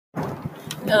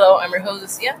Hello, I'm your host,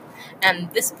 Lucia, and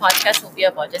this podcast will be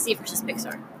about Disney versus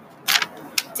Pixar.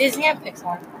 Disney and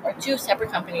Pixar are two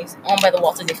separate companies owned by the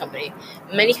Walt Disney Company.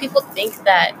 Many people think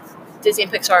that Disney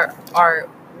and Pixar are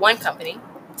one company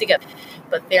together,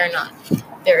 but they're not.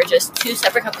 They're just two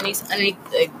separate companies underneath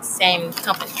the same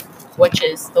company, which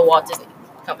is the Walt Disney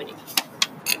Company.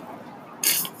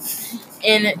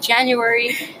 In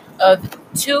January of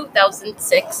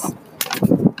 2006,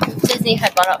 Disney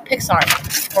had bought out Pixar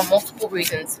for multiple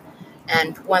reasons,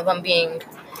 and one of them being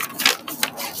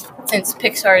since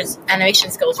Pixar's animation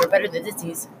skills were better than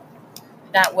Disney's,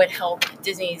 that would help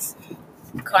Disney's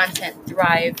content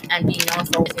thrive and be known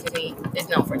for what Disney is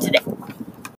known for today.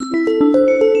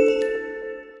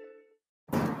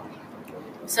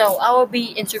 So I will be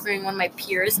interviewing one of my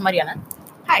peers, Mariana.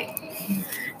 Hi.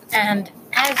 And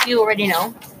as you already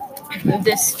know,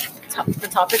 the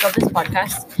topic of this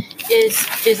podcast is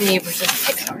Disney versus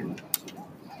Pixar.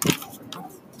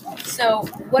 So,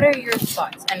 what are your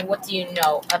thoughts, and what do you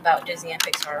know about Disney and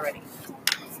Pixar already?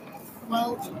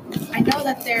 Well, I know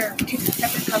that they're two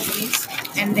separate companies,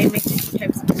 and they make different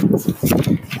types of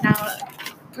movies. Now,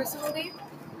 personally,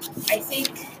 I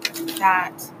think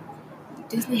that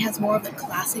Disney has more of the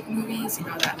classic movies,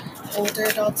 that older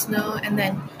adults know, and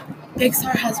then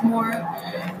Pixar has more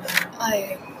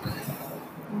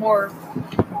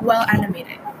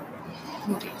well-animated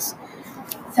movies.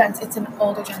 Since it's an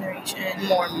older generation,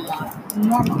 More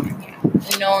modern, yeah.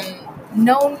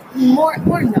 More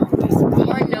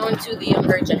known to the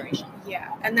younger generation.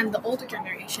 Yeah, and then the older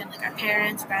generation, like our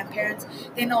parents, grandparents,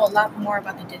 they know a lot more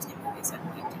about the Disney movies than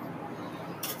we do.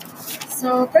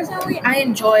 So personally, I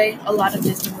enjoy a lot of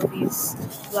Disney movies.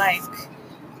 Like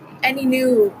any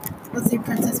new, let's say,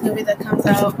 princess movie that comes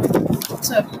out,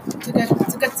 it's a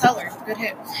good seller, good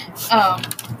hit.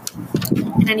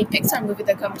 And any Pixar movie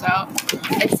that comes out,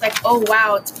 it's like, oh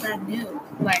wow, it's brand new.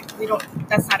 Like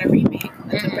that's not a remake,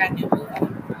 it's a brand new movie.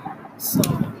 So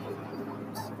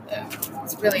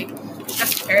it's really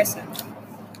just comparison.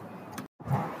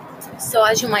 So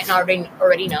as you might not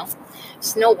already know,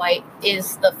 Snow White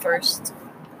is the first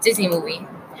Disney movie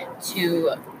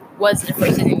was the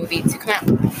first Disney movie to come out.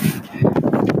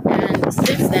 And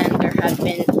since then, there have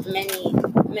been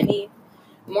many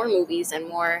more movies and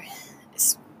more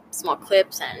small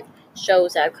clips and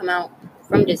shows that have come out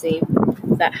from Disney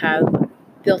that have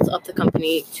built up the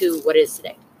company to what it is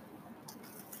today.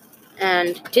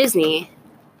 And Disney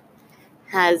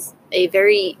has a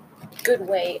very good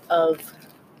way of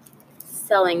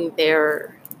selling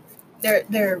their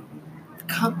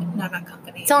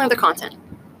company. Selling their content.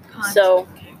 So,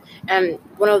 and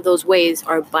one of those ways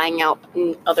are buying out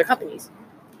other companies.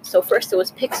 So first it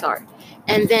was Pixar,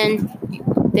 and then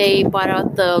they bought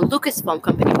out the Lucasfilm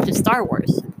company, which is Star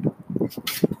Wars.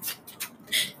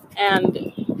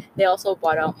 And they also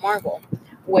bought out Marvel,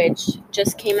 which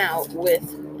just came out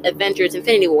with Avengers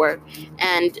Infinity War,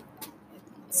 and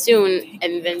soon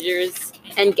Avengers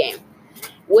Endgame,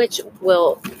 which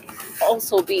will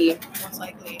also be most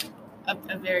likely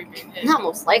a very big hit. Not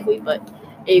most likely, but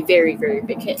a very, very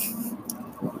big hit.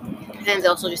 And they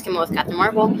also just came out with Captain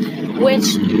Marvel,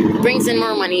 which brings in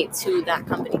more money to that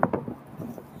company.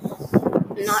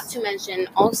 Not to mention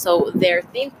also their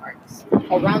theme parks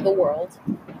around the world.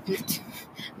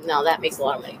 Now that makes a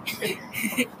lot of money.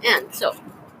 And so,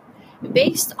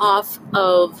 based off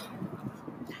of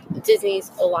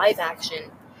Disney's live action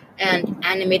and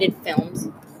animated films,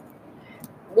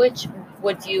 which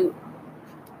do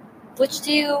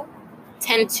you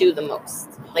tend to the most?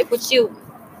 Like, which you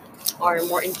are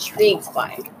more intrigued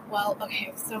by? Well,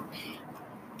 okay, so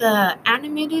the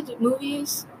animated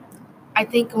movies, I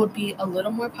think, would be a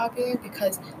little more popular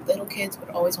because little kids would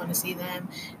always want to see them,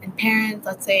 and parents,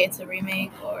 let's say it's a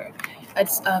remake or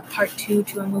it's a part 2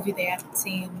 to a movie they haven't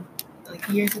seen like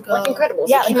years ago. Like Incredibles.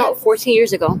 Yeah, it came out 14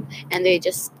 years ago, and they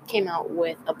just came out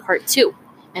with a part 2,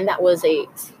 and that was a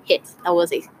hit. That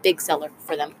was a big seller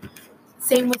for them.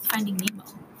 Same with Finding Nemo.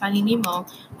 Finding Nemo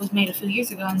was made a few years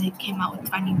ago, and they came out with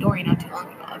Finding Dory not too long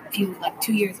ago,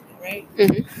 2 years ago, right?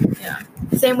 Mm-hmm. Yeah.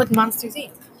 Same with Monsters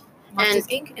Inc. Monsters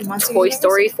Inc. and Monsters Toy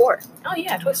Story 4. Oh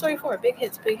yeah, Toy Story 4. Big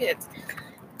hits.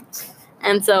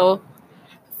 And so,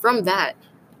 from that,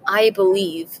 I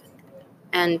believe,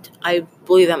 and I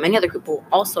believe that many other people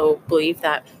also believe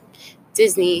that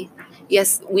Disney,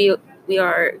 yes, we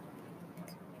are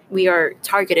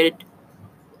targeted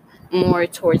more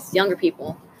towards younger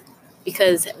people,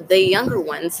 because the younger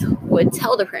ones would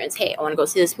tell their parents, hey, I want to go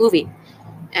see this movie.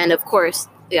 And of course,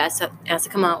 it has to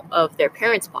come out of their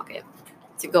parents' pocket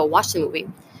to go watch the movie.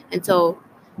 And so,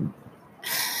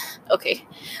 okay,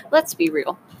 let's be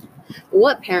real.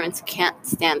 What parents can't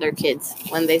stand their kids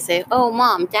when they say, "Oh,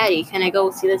 mom, daddy, can I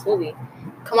go see this movie?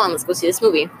 Come on, let's go see this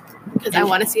movie." Because I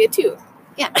want to see it too.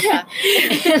 Yeah. Yeah.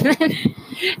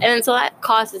 and then so that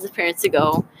causes the parents to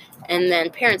go, and then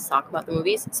parents talk about the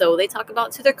movies. So they talk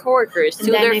about to their coworkers, And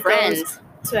to then their it friends.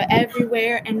 To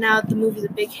everywhere, and now the movie's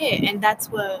a big hit, and that's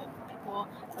what people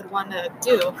would want to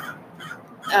do.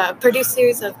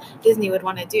 Producers of Disney would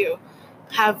want to do.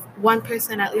 Have one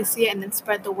person at least see it and then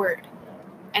spread the word.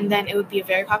 And then it would be a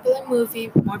very popular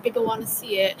movie, more people want to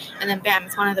see it, and then bam,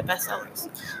 it's one of the best sellers.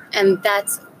 And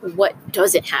that's what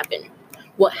doesn't happen.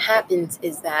 What happens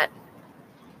is that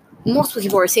most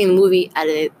people are seeing the movie at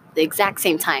the exact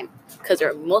same time because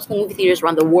there are multiple movie theaters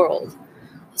around the world.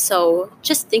 So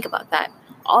just think about that.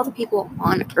 All the people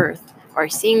on Earth are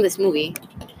seeing this movie,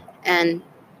 and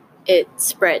it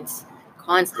spreads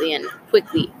constantly and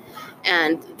quickly.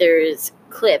 And there's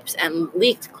clips and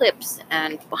leaked clips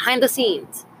and behind the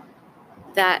scenes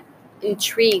that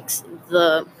intrigues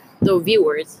the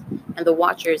viewers and the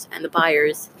watchers and the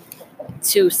buyers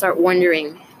to start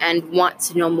wondering and want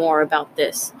to know more about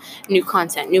this new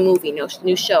content, new movie,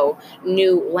 new show,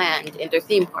 new land in their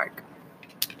theme park.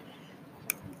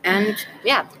 And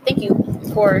yeah, thank you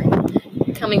for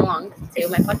coming along to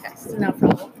my podcast. No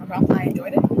problem. I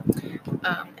enjoyed it.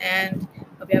 And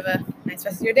hope you have a nice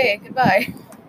rest of your day. Goodbye.